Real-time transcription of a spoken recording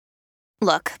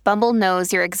Look, Bumble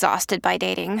knows you're exhausted by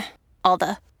dating. All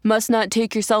the must not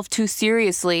take yourself too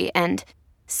seriously and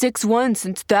 6'1"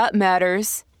 since that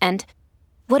matters. And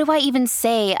what do I even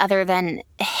say other than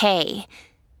hey?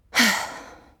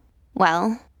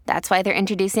 Well, that's why they're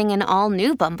introducing an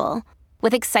all-new Bumble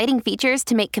with exciting features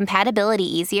to make compatibility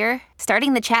easier,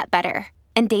 starting the chat better,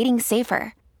 and dating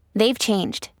safer. They've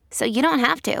changed, so you don't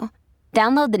have to.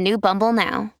 Download the new Bumble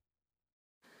now.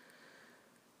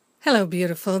 Hello,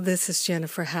 beautiful. This is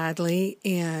Jennifer Hadley,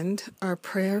 and our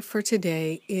prayer for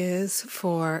today is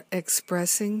for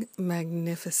expressing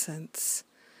magnificence.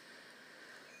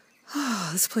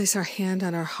 Let's place our hand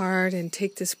on our heart and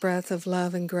take this breath of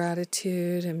love and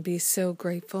gratitude and be so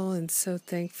grateful and so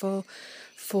thankful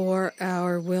for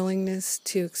our willingness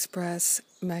to express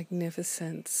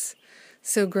magnificence.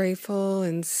 So grateful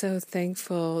and so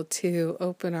thankful to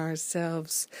open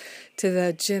ourselves to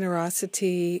the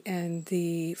generosity and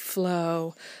the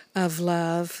flow of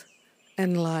love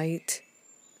and light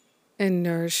and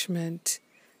nourishment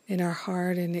in our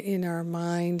heart and in our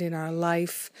mind, in our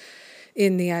life,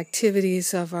 in the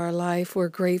activities of our life. We're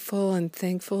grateful and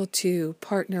thankful to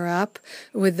partner up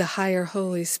with the higher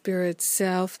Holy Spirit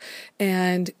self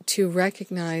and to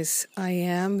recognize I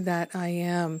am that I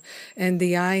am. And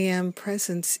the I am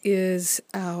presence is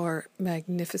our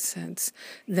magnificence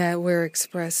that we're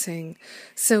expressing.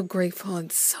 So grateful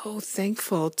and so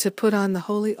thankful to put on the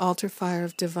holy altar fire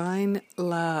of divine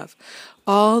love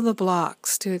all the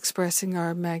blocks to expressing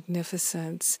our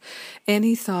magnificence.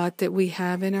 Any thought that we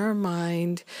have in our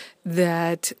mind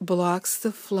that blocks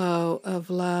the flow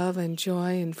of love and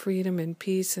joy and freedom and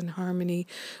peace and harmony,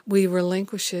 we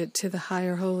relinquish it to the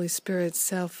higher Holy Spirit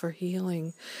self for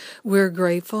healing. We're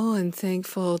grateful and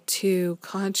thankful to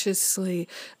consciously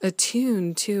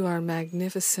attune to our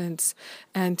magnificence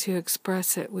and to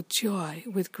express it with joy,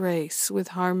 with grace, with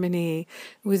harmony,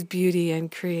 with beauty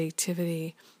and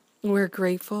creativity. We're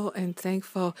grateful and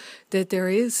thankful that there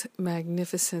is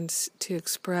magnificence to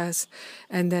express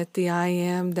and that the I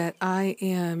am that I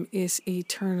am is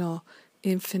eternal,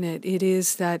 infinite. It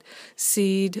is that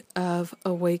seed of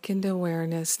awakened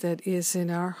awareness that is in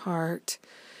our heart.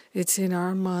 It's in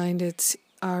our mind. It's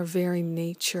our very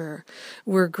nature.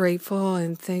 We're grateful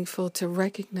and thankful to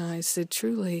recognize that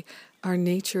truly our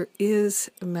nature is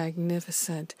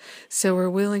magnificent. So we're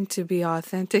willing to be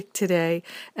authentic today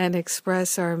and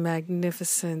express our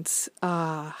magnificence.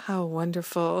 Ah, how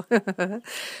wonderful.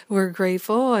 We're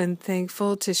grateful and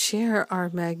thankful to share our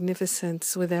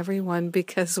magnificence with everyone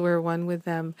because we're one with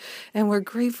them. And we're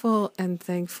grateful and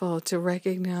thankful to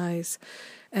recognize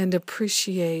and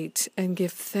appreciate and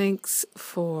give thanks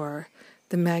for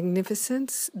the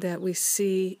magnificence that we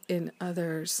see in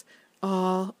others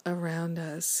all around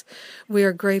us. We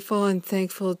are grateful and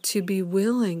thankful to be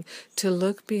willing to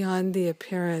look beyond the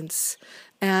appearance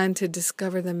and to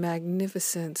discover the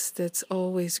magnificence that's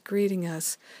always greeting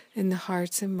us in the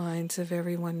hearts and minds of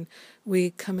everyone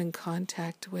we come in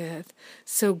contact with.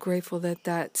 So grateful that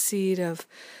that seed of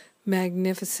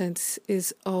magnificence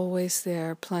is always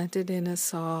there, planted in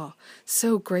us all.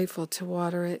 So grateful to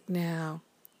water it now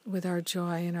with our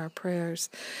joy and our prayers.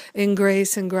 In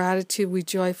grace and gratitude, we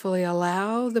joyfully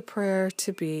allow the prayer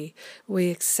to be.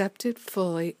 We accept it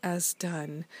fully as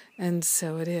done, and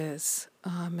so it is.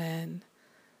 Amen.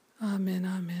 Amen,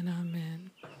 amen, amen.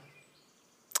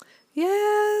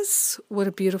 Yes, what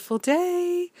a beautiful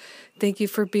day. Thank you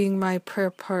for being my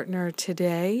prayer partner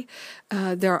today.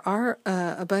 There are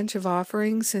a bunch of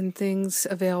offerings and things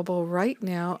available right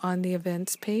now on the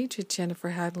events page at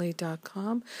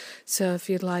jenniferhadley.com. So if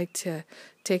you'd like to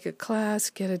take a class,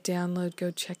 get a download, go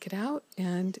check it out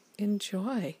and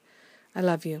enjoy. I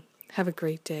love you. Have a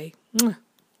great day. Mwah.